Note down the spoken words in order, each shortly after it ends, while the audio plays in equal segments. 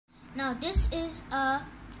Now this is a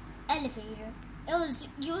elevator. It was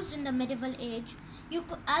used in the medieval age.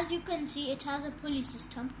 As you can see, it has a pulley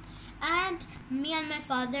system, and me and my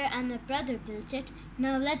father and my brother built it.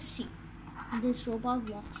 Now let's see. This robot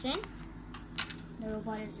walks in. The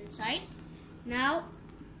robot is inside. Now,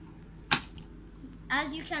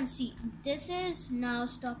 as you can see, this is now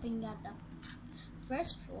stopping at the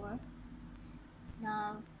first floor.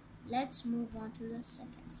 Now let's move on to the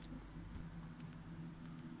second floor.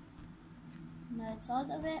 Now it's all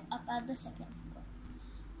the way up at the second floor.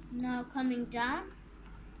 Now coming down,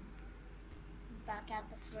 back at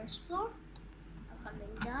the first floor. Now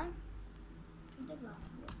coming down to the ground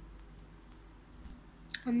floor.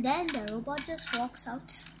 And then the robot just walks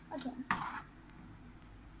out again.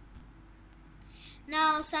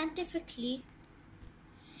 Now scientifically,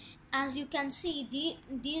 as you can see,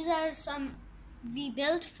 these are some, we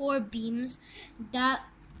built 4 beams that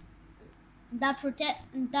protect,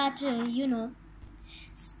 that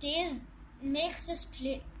makes this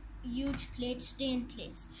huge plate stay in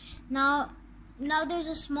place. Now there's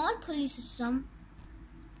a small pulley system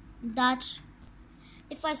that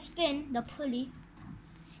if I spin the pulley,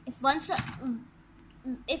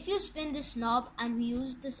 if you spin this knob and we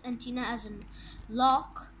use this antenna as a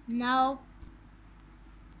lock, now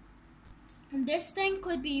this thing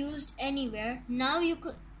could be used anywhere. Now you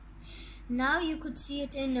could see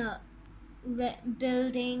it in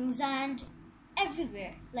buildings and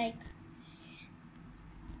everywhere.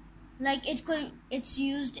 It's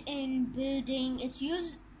used in building. It's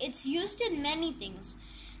used in many things.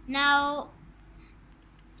 Now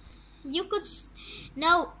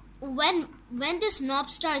when this knob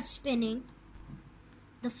starts spinning,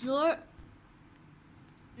 the floor,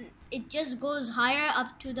 it just goes higher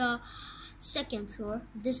up to the second floor.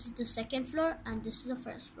 This is the second floor and this is the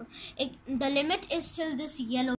first floor. The limit is till this yellow